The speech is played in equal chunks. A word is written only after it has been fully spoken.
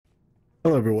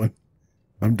Hello, everyone.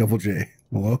 I'm Double J.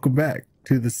 Welcome back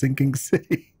to the Sinking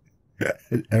City.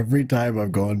 Every time I'm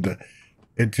going to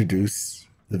introduce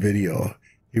the video,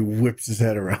 he whips his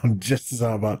head around just as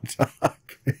I'm about to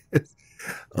talk.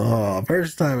 Oh,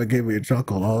 first time it gave me a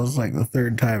chuckle. Oh, it's like the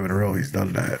third time in a row he's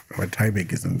done that. My timing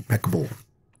is impeccable.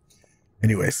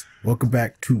 Anyways, welcome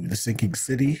back to the Sinking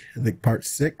City. I think part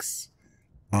 6.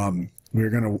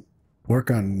 We're gonna work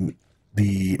on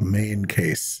the main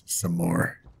case some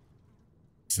more.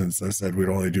 Since I said we'd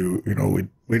only do,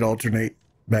 we'd alternate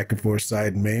back and forth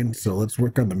side and main. So let's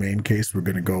work on the main case. We're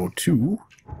going to go to,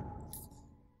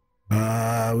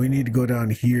 we need to go down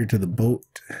here to the boat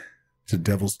to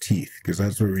Devil's Teeth, because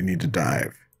that's where we need to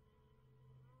dive.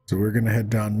 So we're going to head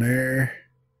down there.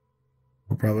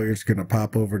 We're probably just going to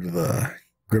pop over to the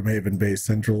Grimhaven Bay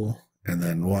Central and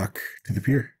then walk to the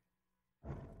pier.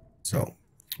 So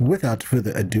without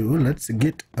further ado, let's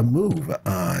get a move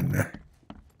on.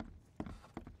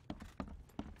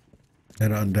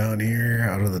 Head on down here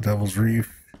out of the Devil's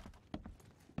Reef.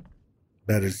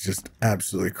 That is just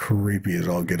absolutely creepy as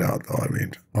all get out, though. I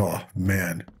mean, oh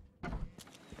man.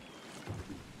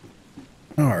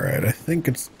 Alright, I think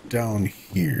it's down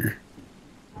here.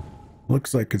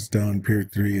 Looks like it's down Pier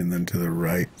 3 and then to the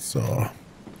right, so.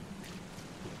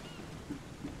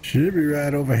 Should it be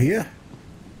right over here?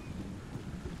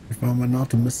 If I'm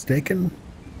not mistaken.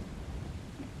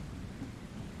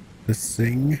 This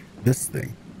thing.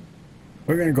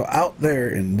 We're going to go out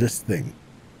there in this thing.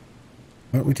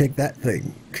 Why don't we take that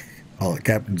thing? Oh, the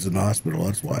captain's in the hospital,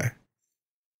 that's why.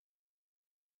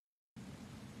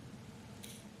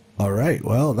 All right,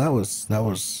 well, that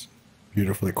was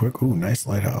beautifully quick. Ooh, nice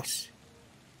lighthouse.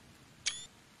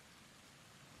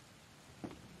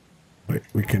 Wait,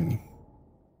 we can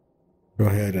go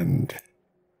ahead and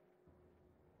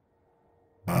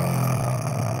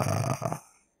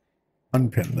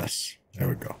unpin this. There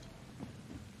we go.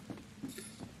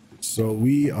 So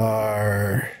we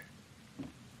are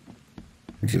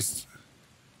just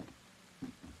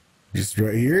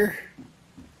right here.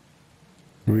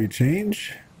 Do we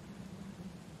change?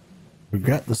 We've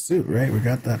got the suit, right? We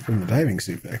got that from the diving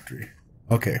suit factory.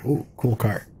 Okay. Oh, cool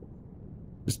car.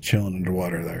 Just chilling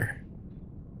underwater there.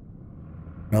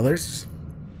 Now there's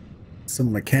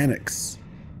some mechanics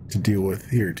to deal with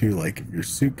here too. Like if your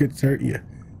suit gets hurt, you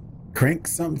crank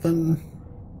something.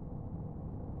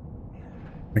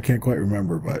 I can't quite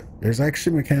remember, but there's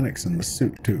actually mechanics in the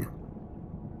suit too.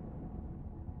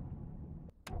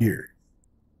 Here.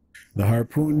 The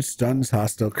harpoon stuns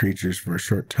hostile creatures for a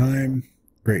short time.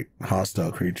 Great,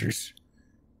 hostile creatures.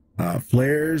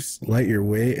 Flares light your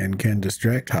way and can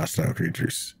distract hostile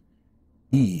creatures.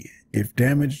 E. If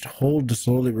damaged, hold to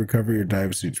slowly recover your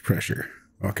dive suit's pressure.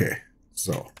 Okay,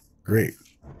 so, great.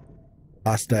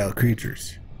 Hostile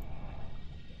creatures.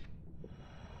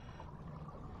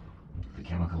 The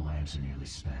chemical lamps are nearly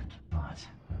spent, but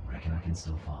I reckon I can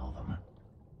still follow them.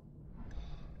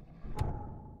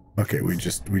 Okay, we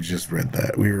just read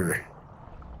that. We were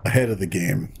ahead of the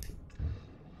game.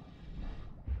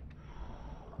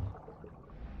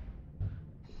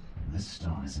 This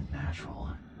stone isn't natural.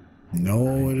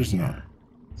 No, it is not.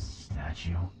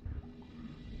 Statue.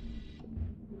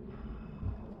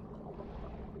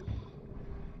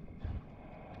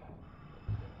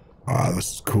 Ah,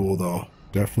 this is cool though.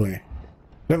 Definitely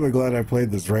glad I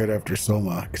played this right after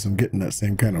Soma, because I'm getting that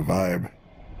same kind of vibe.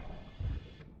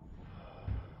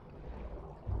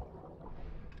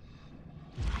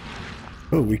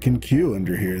 Oh, we can queue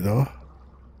under here though.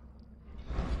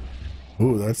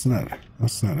 Oh, that's not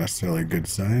necessarily a good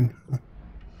sign.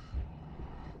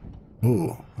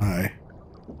 Oh, hi.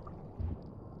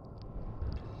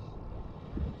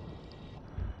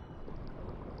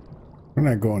 We're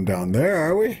not going down there,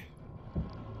 are we?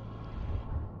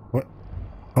 What?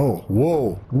 Oh,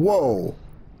 whoa.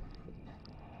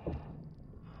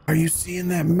 Are you seeing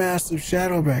that massive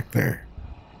shadow back there?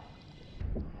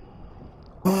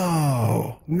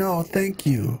 Oh, no, thank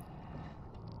you.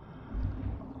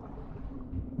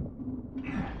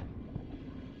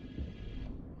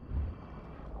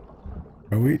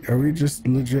 Are we just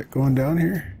legit going down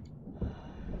here?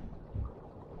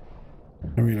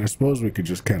 I mean, I suppose we could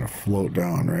just kind of float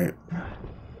down, right? I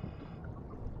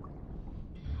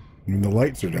mean, the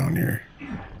lights are down here.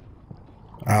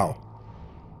 Ow.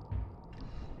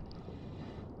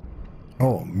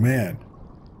 Oh, man.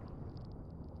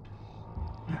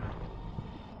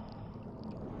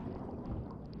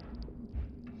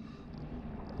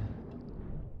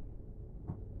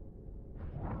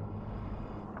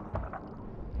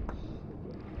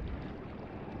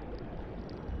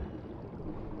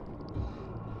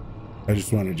 I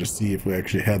just wanted to see if we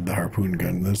actually had the harpoon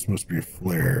gun. This must be a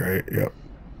flare, right? Yep.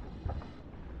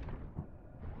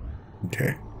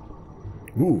 Okay.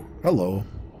 Ooh, hello.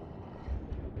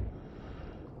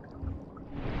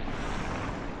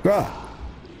 Ah!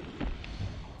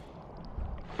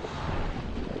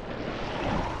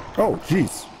 Oh,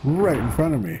 jeez. Right in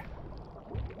front of me.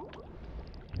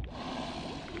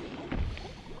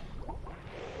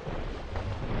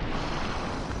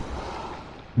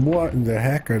 What in the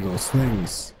heck are those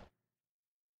things?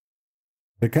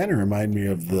 They kind of remind me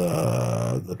of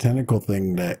the tentacle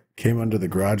thing that came under the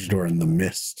garage door in The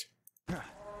Mist.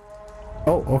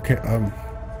 Oh, okay.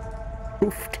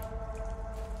 Poofed.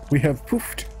 We have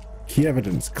poofed. Key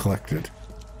evidence collected.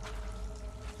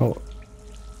 Oh,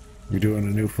 we doing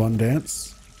a new fun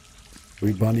dance?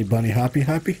 We bunny hoppy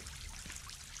happy?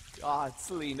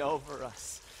 Gods lean over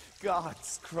us.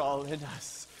 Gods crawl in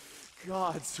us.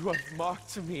 Gods who have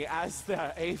marked me as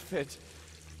their aphid.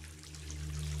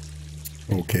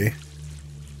 Okay.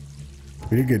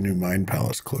 We did get a new Mind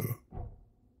Palace clue.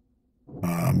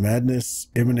 Madness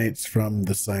emanates from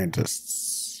the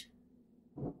scientists.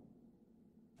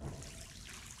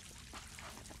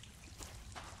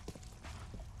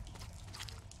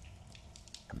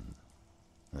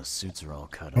 The suits are all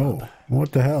cut Oh, up.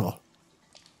 what the hell?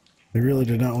 They really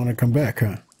did not want to come back,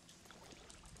 huh?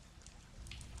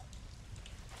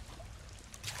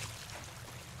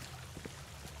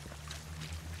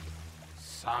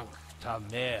 Sancta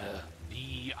Mare,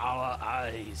 be our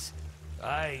eyes,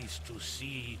 eyes to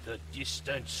see the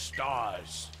distant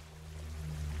stars.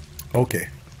 Okay.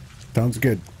 Sounds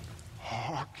good.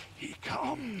 Hark, he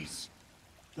comes!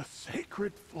 The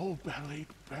sacred full-bellied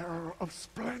bearer of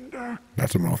splendor.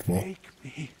 That's a mouthful.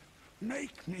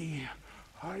 Make me,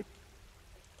 I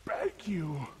beg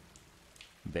you.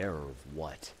 Bearer of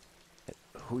what?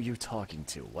 Who are you talking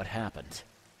to? What happened?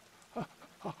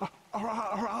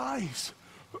 Our eyes,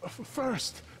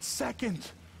 first,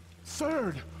 second,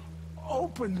 third,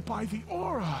 opened by the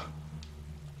aura.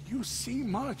 You see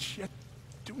much, yet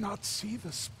do not see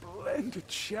the splendid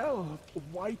shell of the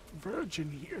white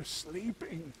virgin here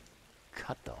sleeping.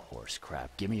 Cut the horse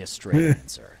crap. Give me a straight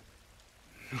answer.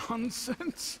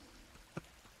 Nonsense.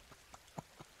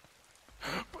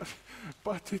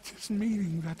 But it is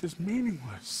meaning that is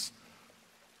meaningless.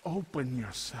 Open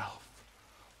yourself.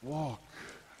 Walk,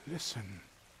 listen,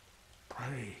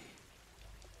 pray.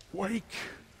 Wake,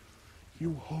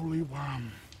 you holy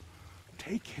worm.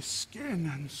 Take his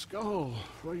skin and skull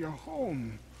for your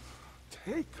home.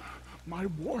 Take my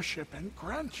worship and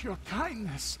grant your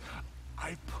kindness.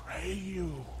 I pray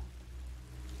you.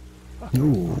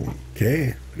 Ooh,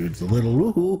 okay. It's a little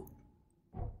woohoo.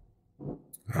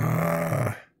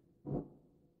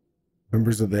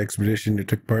 Members of the expedition who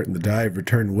took part in the dive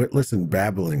returned witless and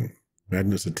babbling.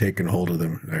 Madness had taken hold of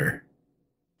them there.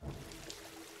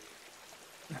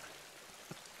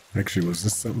 Actually, was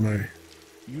this something I...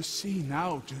 You see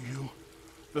now, do you?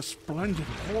 The splendid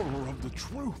horror of the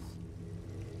truth.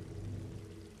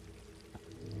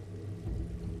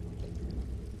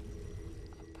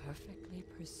 A perfectly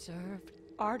preserved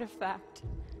artifact.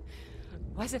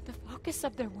 Was it the focus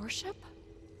of their worship?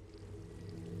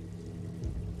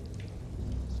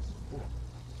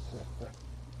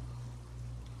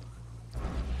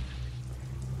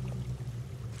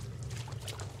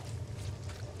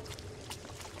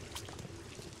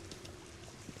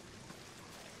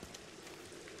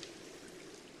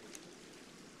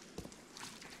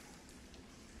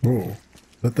 Whoa.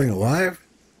 That thing alive?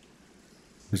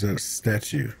 Or is that a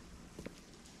statue?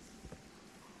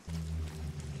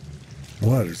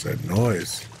 What is that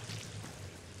noise?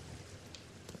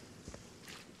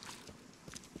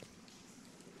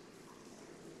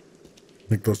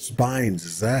 Like those spines,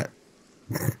 is that...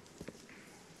 is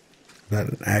that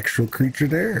an actual creature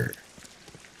there?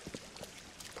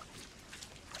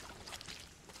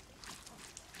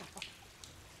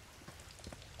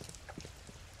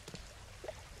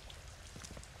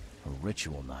 A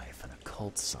ritual knife and a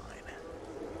cult sign.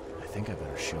 I think I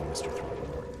better show Mr.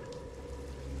 Throckmorton.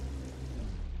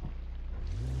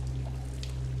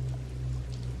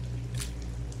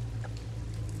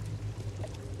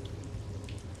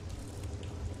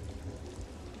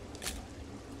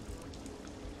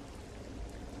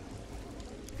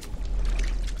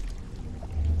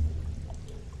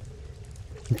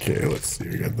 Okay, let's see.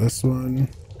 We got this one.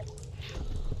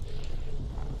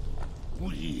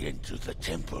 We enter the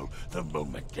temple the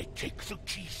moment they take the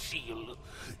key seal.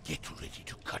 Get ready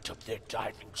to cut up their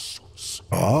diving suits.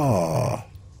 Ah.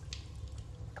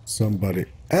 Somebody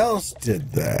else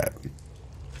did that.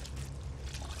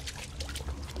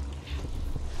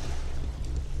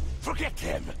 Forget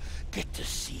them. Get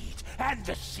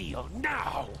seal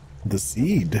now! The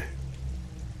seed.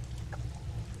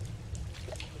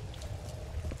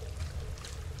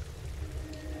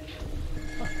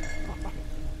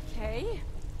 Okay.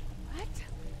 What?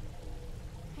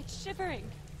 It's shivering.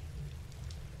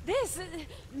 This...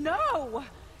 No!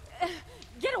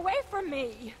 Get away from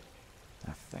me!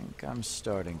 I think I'm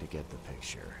starting to get the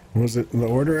picture. Was it in the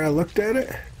order I looked at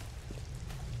it?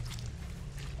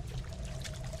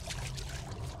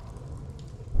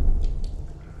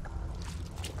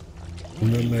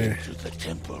 And then they... To the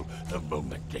temple the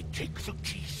moment they take the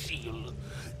key seal.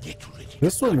 Get ready.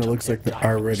 This one, it looks like they're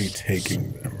already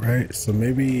taking them, right? So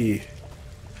maybe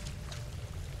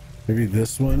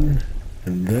this one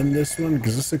and then this one,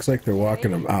 because this looks like they're walking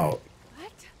them out.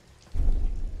 What?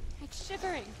 It's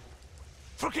shivering.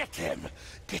 Forget them.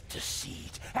 Get the seed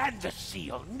and the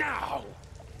seal now.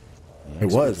 The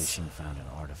It was. expedition found an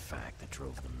artifact that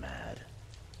drove them mad.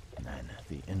 And then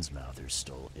the Innsmouthers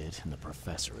stole it and the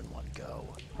professor in one go.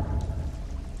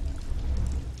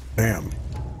 Damn.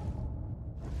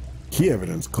 Key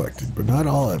evidence collected, but not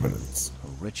all evidence. A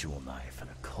ritual knife and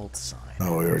a cult sign.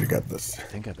 Oh, we already got this. I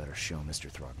think I better show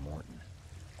Mr. Throgmorton.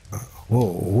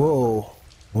 Whoa, whoa,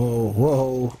 whoa,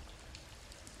 whoa.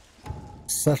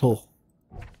 Settle.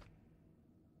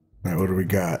 Alright, what do we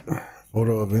got?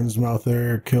 Photo of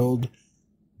Innsmouther killed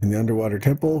in the underwater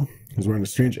temple. He's wearing a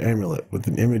strange amulet with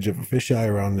an image of a fisheye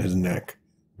around his neck.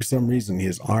 For some reason, he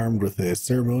is armed with a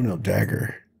ceremonial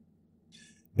dagger.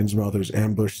 Innsmouthers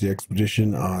ambushed the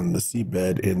expedition on the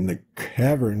seabed in the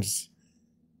caverns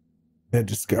they had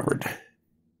discovered.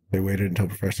 They waited until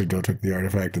Professor Doe took the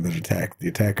artifact and then attacked. The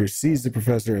attackers seized the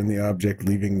professor and the object,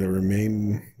 leaving the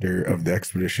remainder of the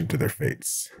expedition to their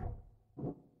fates.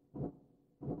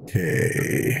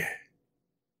 Okay.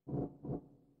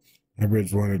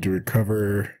 Hybrids wanted to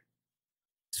recover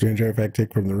strange artifact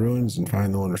take from the ruins and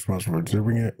find the one responsible for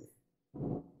observing it.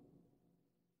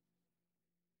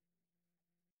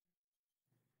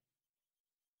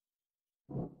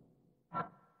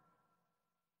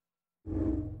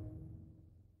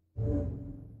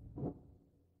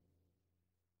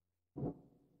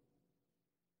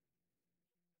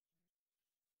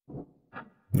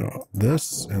 No,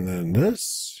 this and then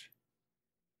this.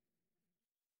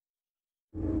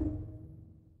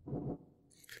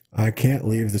 I can't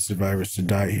leave the survivors to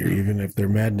die here, even if their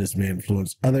madness may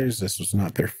influence others. This was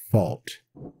not their fault.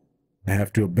 I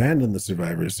have to abandon the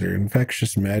survivors. Their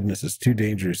infectious madness is too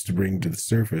dangerous to bring to the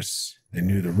surface. They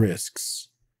knew the risks.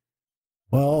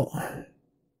 Well,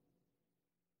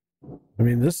 I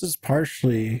mean, this is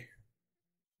partially...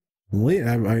 I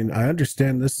mean, I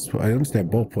understand this. I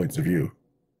understand both points of view.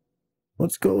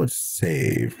 Let's go with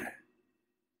save.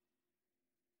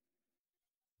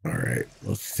 All right,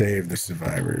 let's save the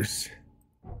survivors.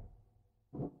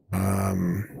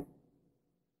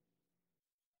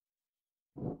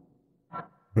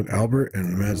 With Albert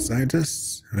and the mad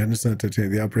scientists, madness on Titania.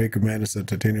 The outbreak of madness on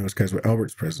Titania was caused by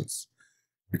Albert's presence.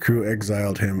 The crew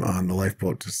exiled him on the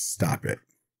lifeboat to stop it.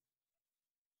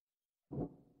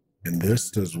 And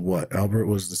this does what? Albert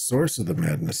was the source of the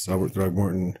madness. Albert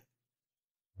Throgmorton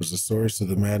was the source of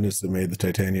the madness that made the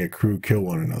Titania crew kill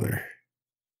one another.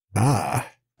 Ah.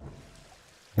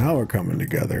 Now we're coming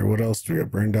together. What else do we have?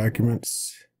 Burn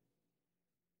documents.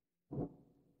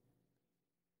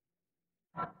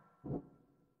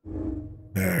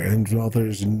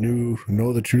 Innsmouthers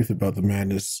know the truth about the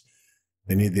madness.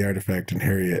 They need the artifact and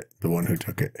Harriet, the one who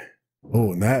took it.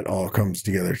 Oh, and that all comes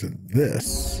together to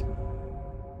this.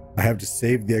 I have to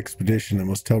save the expedition. I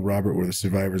must tell Robert where the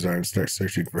survivors are and start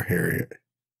searching for Harriet.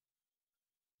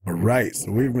 All right,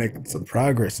 so we've made some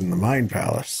progress in the Mind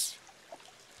Palace.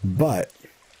 But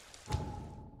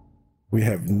we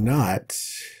have not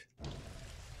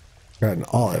gotten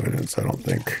all evidence, I don't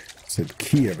think. It said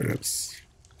key evidence.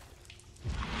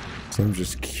 So I'm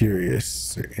just curious,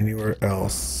 is there anywhere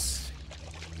else?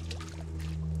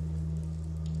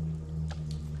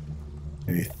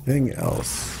 Anything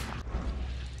else?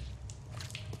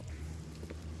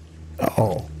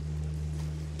 Oh.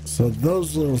 So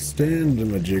those little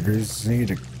stand-a-jiggers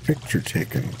need a picture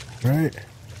taken, right?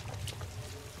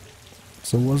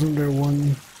 So wasn't there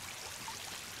one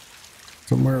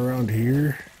somewhere around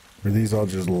here? Or are these all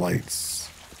just lights?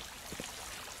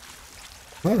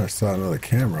 I thought I saw another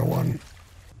camera one.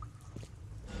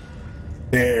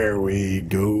 There we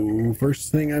go.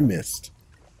 First thing I missed.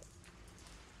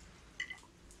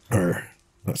 Or,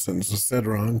 that sentence was said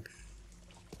wrong.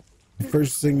 The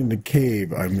first thing in the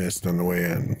cave I missed on the way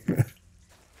in.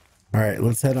 Alright,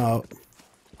 let's head out.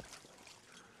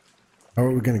 How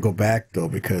are we going to go back, though?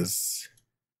 Because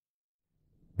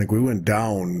I think we went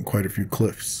down quite a few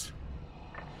cliffs.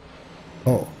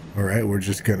 Oh, all right. We're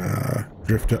just gonna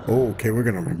drift up. Oh, okay. We're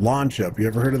gonna launch up. You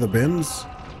ever heard of the bins?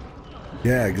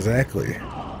 Yeah, exactly.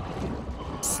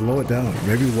 Slow it down.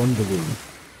 Maybe one balloon.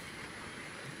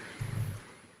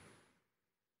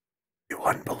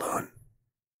 One balloon.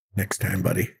 Next time,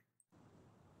 buddy.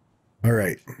 All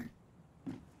right.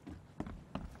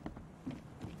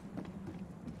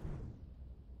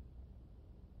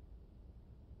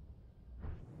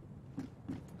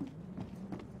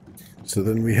 So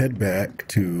then we head back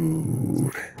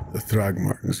to the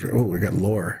Throgmortons. Oh, we got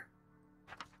lore.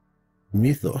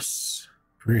 Mythos.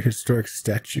 Prehistoric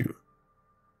statue.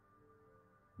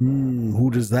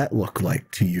 Who does that look like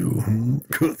to you?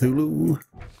 Cthulhu?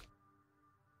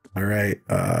 Alright,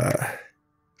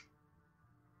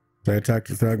 so I talked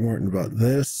to Throgmorton about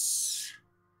this.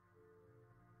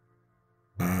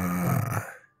 And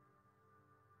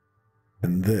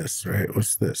this, right?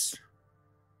 What's this?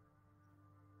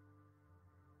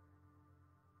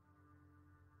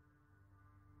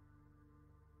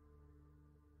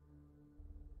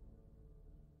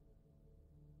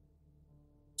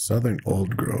 Southern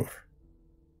Old Grove.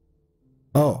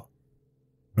 Oh.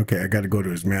 Okay, I gotta go to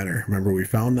his manor. Remember we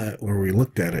found that where we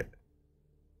looked at it.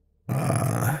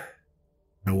 At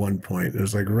one point. It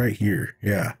was like right here.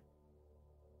 Yeah.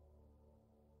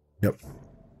 Yep.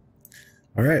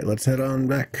 Alright, let's head on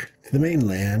back to the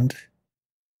mainland.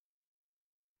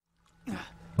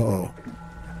 Uh-oh.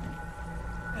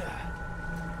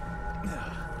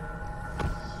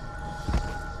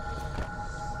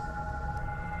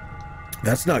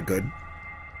 That's not good.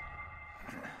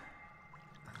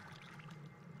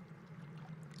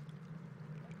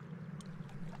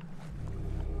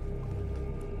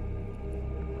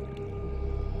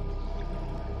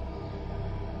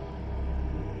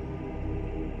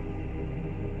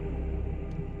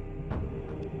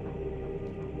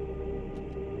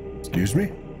 Excuse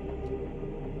me?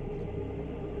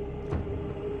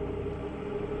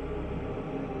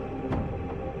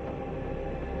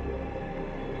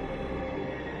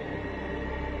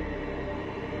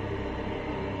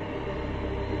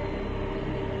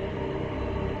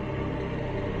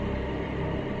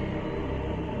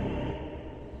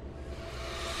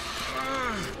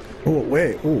 Oh,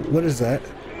 wait. Oh, what is that?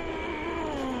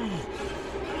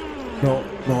 No,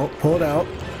 no, pull it out.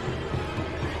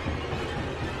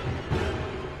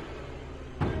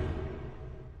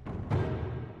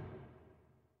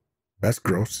 That's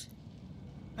gross.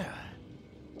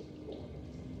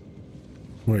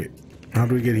 Wait, how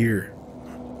do we get here?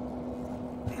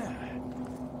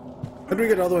 How do we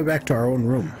get all the way back to our own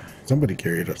room? Somebody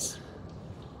carried us.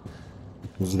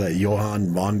 Was that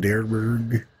Johann von der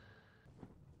Berg?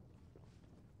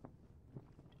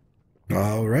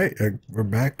 All right, we're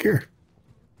back here.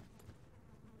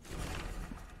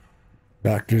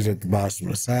 Doctors at the Boston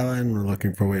Asylum were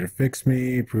looking for a way to fix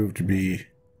me. Proved to be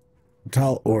a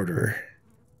tall order.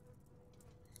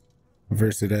 At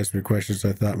first, they'd asked me questions.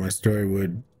 I thought my story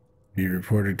would be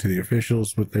reported to the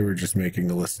officials, but they were just making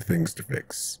a list of things to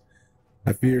fix.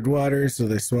 I feared water, so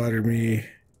they swaddled me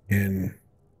in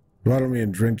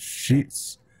drenched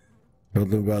sheets.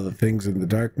 Told them about the things in the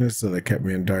darkness, so they kept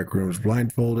me in dark rooms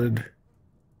blindfolded.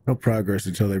 No progress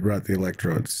until they brought the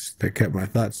electrodes. They kept my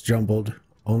thoughts jumbled.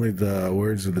 Only the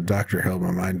words of the doctor held my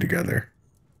mind together.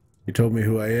 He told me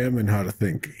who I am and how to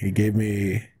think. He gave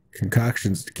me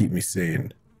concoctions to keep me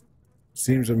sane.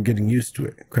 Seems I'm getting used to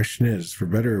it. Question is, for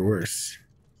better or worse?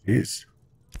 Jeez.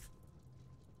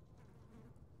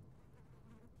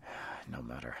 No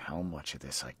matter how much of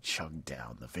this I chug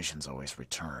down, the visions always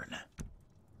return.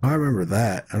 I remember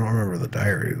that. I don't remember the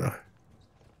diary, though.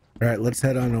 Alright, let's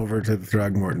head on over to the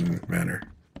Throgmorton Manor.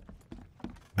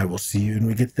 I will see you when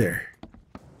we get there.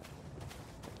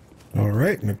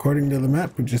 Alright, and according to the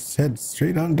map, we just head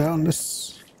straight on down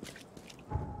this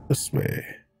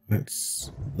way.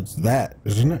 It's that,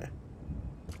 isn't it?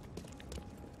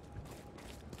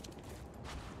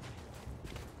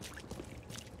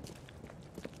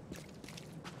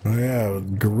 Oh yeah,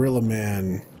 Gorilla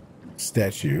Man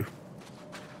statue.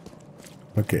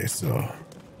 Okay, so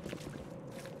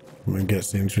I'm gonna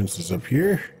guess the entrance is up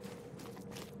here.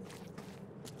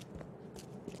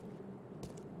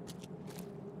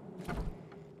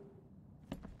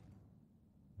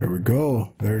 There we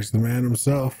go. There's the man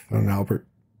himself, and Albert.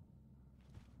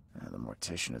 The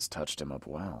mortician has touched him up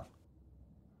well.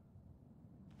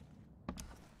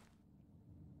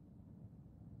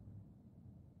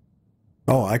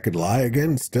 Oh, I could lie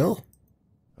again still?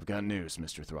 I've got news,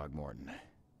 Mr. Throgmorton.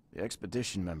 The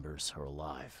expedition members are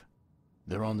alive.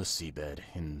 They're on the seabed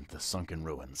in the sunken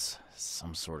ruins.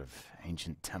 Some sort of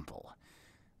ancient temple.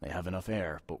 They have enough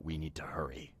air, but we need to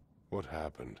hurry. What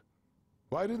happened?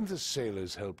 Why didn't the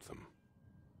sailors help them?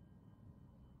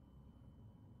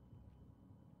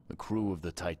 The crew of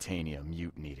the Titania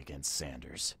mutinied against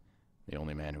Sanders. The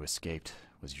only man who escaped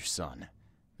was your son.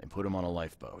 They put him on a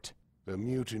lifeboat. The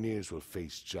mutineers will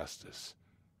face justice.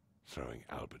 Throwing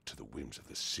Albert to the whims of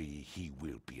the sea, he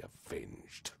will be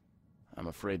avenged. I'm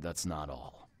afraid that's not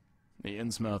all. The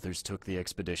Innsmouthers took the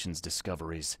expedition's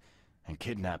discoveries and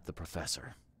kidnapped the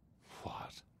professor.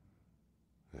 What?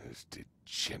 Those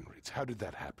degenerates. How did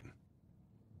that happen?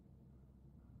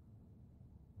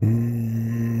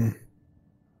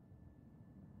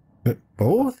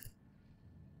 Both?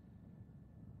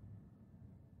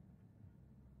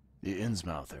 The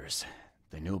Innsmouthers.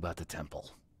 They knew about the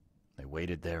temple. They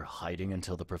waited there, hiding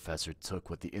until the professor took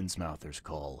what the Innsmouthers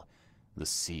call the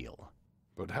seal.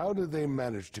 But how did they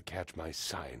manage to catch my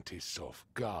scientists off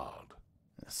guard?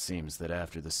 It seems that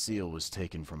after the seal was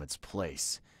taken from its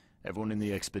place, everyone in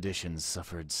the expedition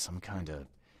suffered some kind of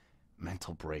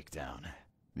mental breakdown.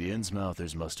 The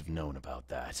Innsmouthers must have known about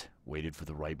that, waited for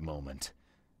the right moment.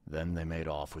 Then they made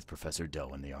off with Professor Doe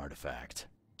and the artifact.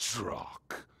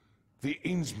 Drock. The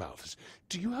Innsmouthers.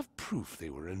 Do you have proof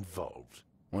they were involved?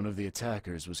 One of the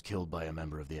attackers was killed by a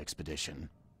member of the expedition.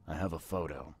 I have a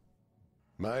photo.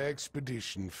 My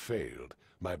expedition failed.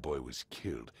 My boy was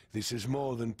killed. This is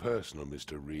more than personal,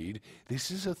 Mr. Reed.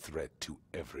 This is a threat to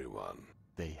everyone.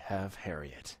 They have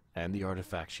Harriet, and the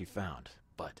artifact she found,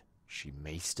 but she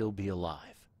may still be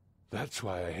alive. That's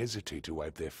why I hesitate to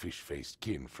wipe their fish-faced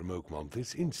kin from Oakmont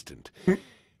this instant.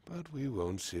 But we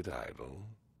won't sit idle.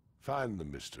 Find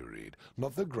them, Mr. Reed.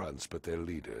 Not the grunts, but their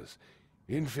leaders.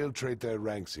 Infiltrate their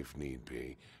ranks if need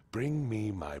be. Bring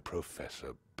me my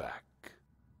professor back.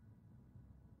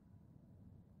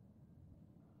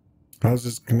 How's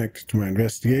this connected to my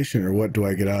investigation, or what do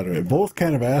I get out of it? Both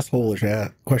kind of asshole-ish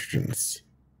questions.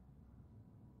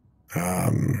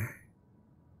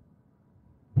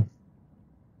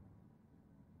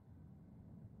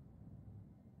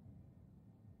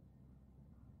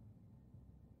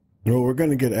 Well, we're going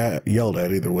to get yelled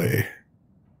at either way.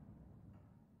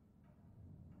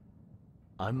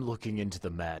 I'm looking into the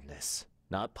madness,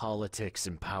 not politics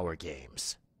and power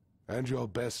games. And your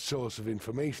best source of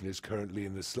information is currently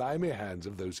in the slimy hands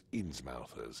of those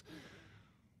Innsmouthers.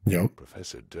 Yep.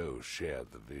 Professor Doe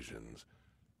shared the visions.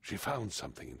 She found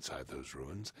something inside those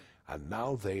ruins, and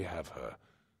now they have her.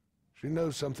 She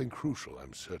knows something crucial,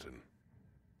 I'm certain.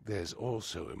 There's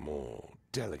also a more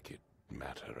delicate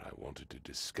matter I wanted to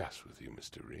discuss with you,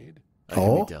 Mr. Reed. I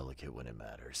can be delicate when it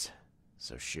matters,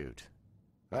 so shoot.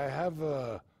 I have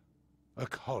a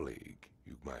colleague,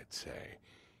 you might say.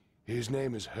 His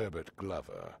name is Herbert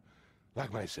Glover.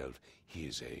 Like myself, he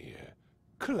is a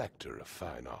collector of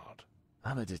fine art.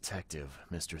 I'm a detective,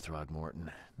 Mr.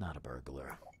 Throgmorton, not a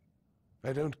burglar.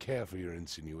 I don't care for your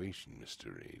insinuation,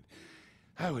 Mr. Reed.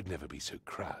 I would never be so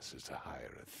crass as to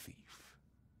hire a thief.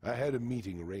 I had a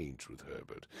meeting arranged with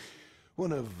Herbert.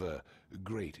 One of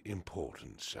great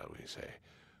importance, shall we say.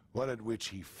 One at which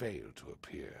he failed to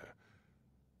appear.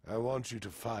 I want you to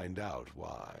find out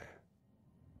why.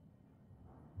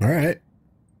 All right.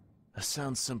 That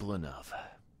sounds simple enough.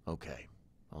 Okay,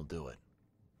 I'll do it.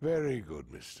 Very good,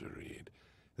 Mr. Reed.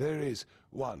 There is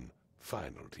one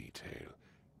final detail.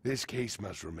 This case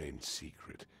must remain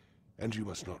secret, and you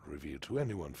must not reveal to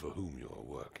anyone for whom you are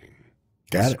working.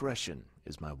 Got it. Discretion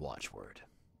is my watchword.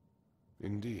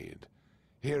 Indeed.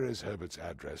 Here is Herbert's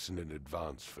address and an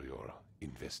advance for your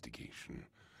investigation.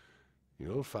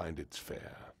 You'll find it's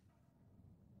fair.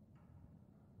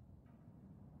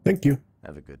 Thank you.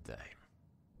 Have a good day.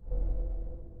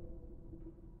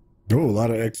 Oh, a lot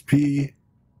of XP.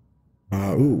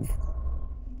 Ooh.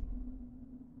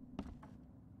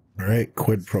 All right,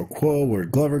 quid pro quo.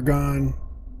 Where'd Glover gone?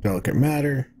 Delicate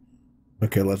matter.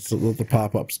 Okay, let's let the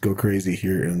pop-ups go crazy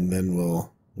here, and then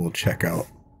we'll check out.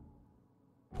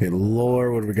 Okay,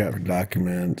 lore. What do we got for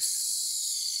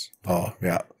documents? Oh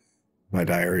yeah, my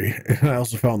diary. I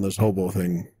also found this hobo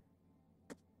thing.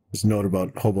 This note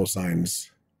about hobo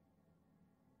signs.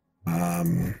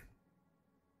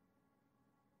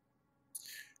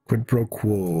 Quid pro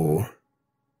quo.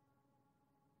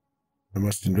 I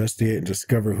must investigate and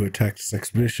discover who attacked this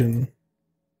expedition.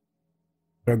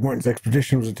 Throgmorton's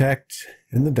expedition was attacked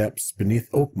in the depths beneath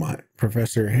Oakmont.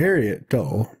 Professor Harriet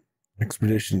Doe,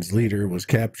 expedition's leader, was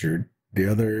captured. The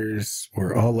others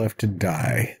were all left to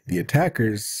die. The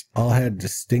attackers all had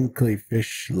distinctly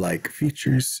fish-like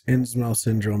features, Innsmouth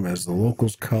syndrome as the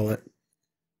locals call it.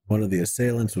 One of the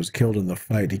assailants was killed in the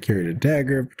fight. He carried a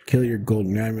dagger, peculiar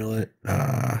golden amulet.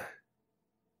 There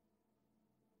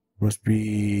must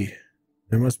be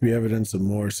evidence of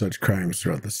more such crimes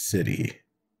throughout the city.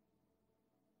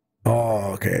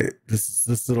 Oh, okay.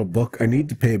 This little book. I need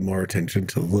to pay more attention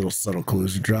to the little subtle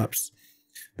clues it drops.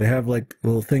 They have like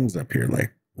little things up here.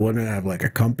 Like when I have like a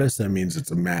compass, that means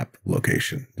it's a map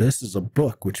location. This is a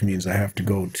book, which means I have to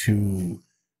go to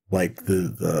like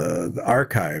the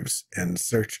archives and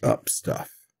search up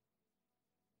stuff.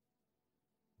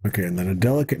 Okay, and then a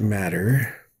delicate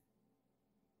matter.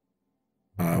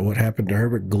 What happened to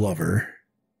Herbert Glover?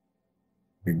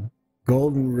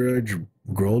 Gold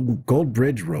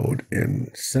Bridge Road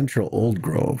in Central Old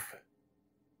Grove.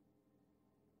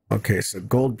 Okay, so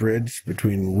Gold Bridge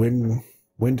between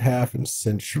Windhalf and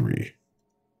Century.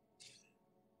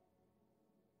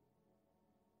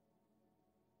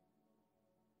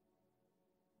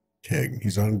 Okay,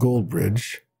 he's on Gold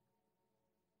Bridge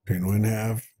between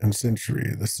Windhalf and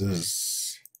Century. This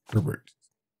is Herbert.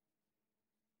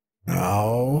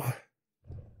 Now,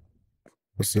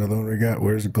 what's the other one we got?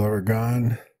 Where's Glover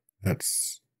gone?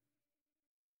 That's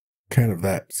kind of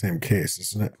that same case,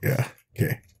 isn't it? Yeah,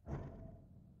 okay.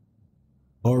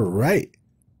 All right.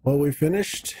 Well, we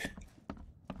finished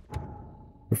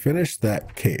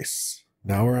that case.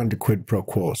 Now we're on to quid pro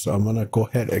quo. So I'm going to go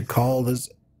ahead and call this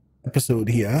episode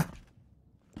here.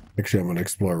 Actually, I'm going to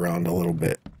explore around a little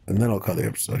bit, and then I'll call the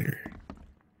episode here.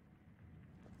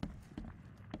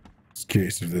 Just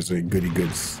curious if there's any goody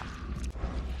goods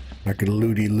I could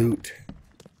loot.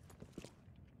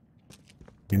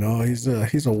 You know, he's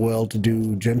a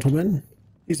well-to-do gentleman.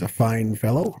 He's a fine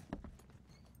fellow.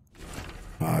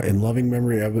 In loving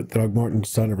memory of Throgmorton,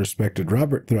 son of respected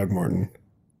Robert Throgmorton,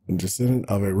 and descendant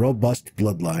of a robust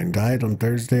bloodline, died on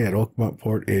Thursday at Oakmont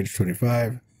Port, age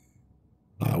 25.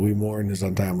 We mourn his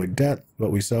untimely death,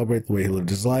 but we celebrate the way he lived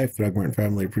his life. The Oakmont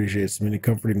family appreciates the many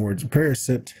comforting words and prayers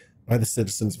sent by the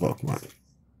citizens of Oakmont.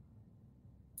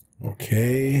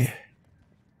 Okay.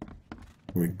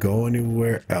 Can we go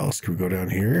anywhere else? Can we go down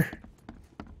here?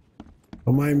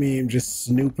 Don't mind me, I'm just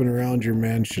snooping around your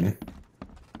mansion.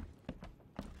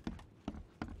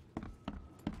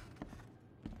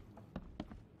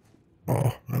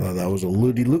 Oh, I thought that was a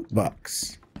looty loot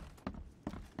box.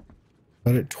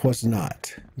 But it was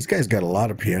not. This guy's got a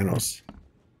lot of pianos.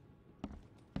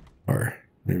 Or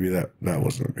maybe that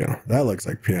wasn't a piano. That looks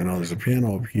like piano. There's a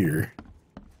piano up here.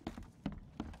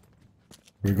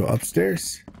 We go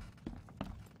upstairs.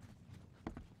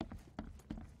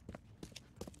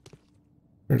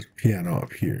 There's a piano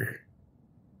up here.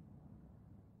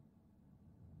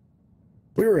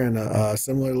 We were in a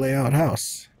similar layout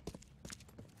house.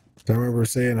 I remember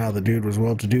saying how the dude was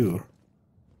well-to-do.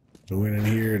 We went in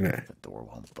here and The door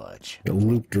won't budge. it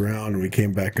looped around and we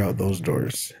came back out those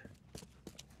doors.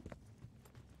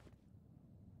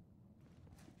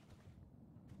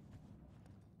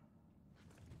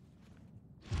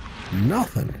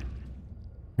 Nothing.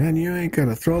 Man, you ain't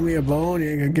gonna throw me a bone. You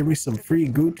ain't gonna give me some free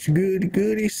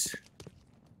goodies.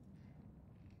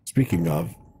 Speaking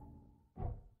of,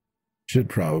 should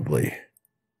probably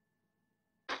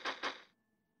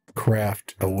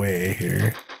craft away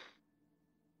here.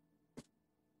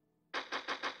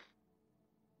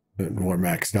 We're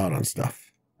maxed out on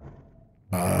stuff.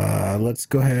 Let's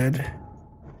go ahead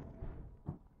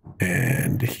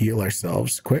and heal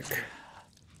ourselves quick.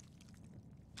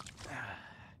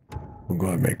 We'll go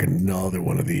ahead and make another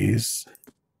one of these.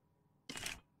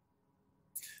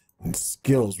 And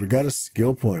skills. We got a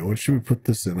skill point. What should we put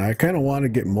this in? I kind of want to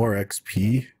get more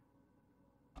XP.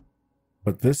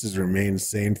 But this has remained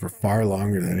sane for far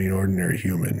longer than an ordinary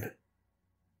human.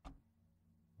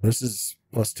 This is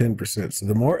plus 10%. So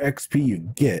the more XP you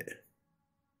get,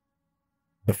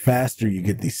 the faster you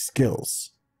get these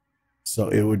skills. So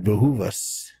it would behoove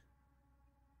us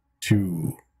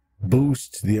to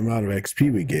boost the amount of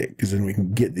XP we get, because then we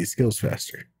can get these skills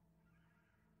faster.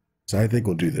 So I think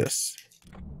we'll do this.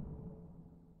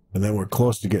 And then we're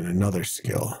close to getting another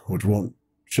skill, which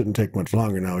shouldn't take much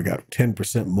longer now. We got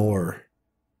 10% more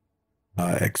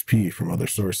XP from other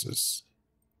sources.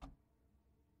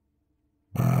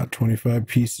 25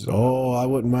 pieces. Oh, I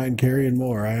wouldn't mind carrying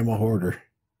more. I am a hoarder.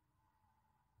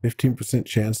 15%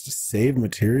 chance to save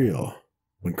material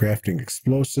when crafting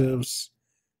explosives.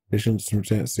 Additional chance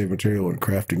to save material when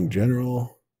crafting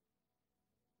general.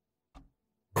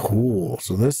 Cool.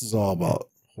 So this is all about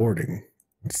hoarding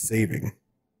and saving.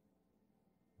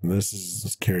 And this is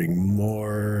just carrying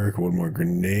more. One more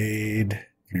grenade.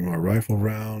 3 more rifle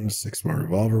rounds. 6 more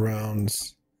revolver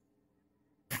rounds.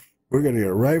 We're going to get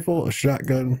a rifle, a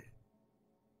shotgun,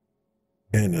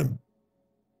 and a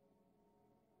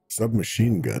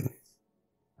submachine gun.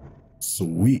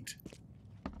 Sweet.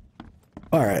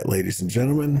 All right, ladies and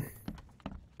gentlemen.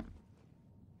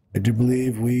 I do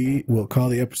believe we will call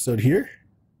the episode here.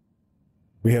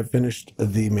 we have finished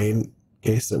the main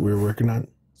case that we were working on.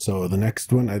 So the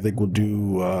next one, I think we'll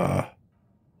do, I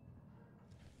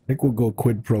think we'll go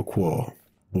quid pro quo.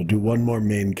 We'll do one more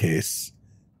main case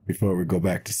before we go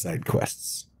back to side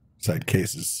quests, side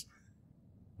cases.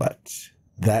 But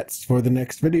that's for the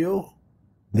next video.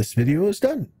 This video is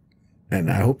done,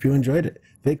 and I hope you enjoyed it.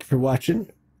 Thank you for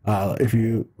watching. If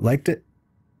you liked it,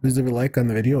 please leave a like on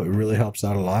the video. It really helps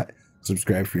out a lot.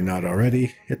 Subscribe if you're not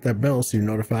already. Hit that bell so you're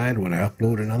notified when I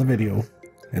upload another video.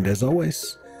 And as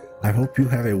always, I hope you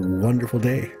have a wonderful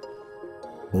day.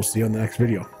 We'll see you on the next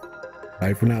video.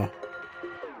 Bye for now.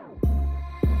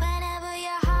 Whenever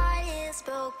your heart is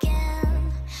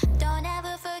broken, don't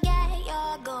ever forget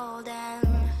you're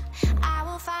golden. I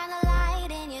will find the light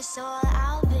in your soul.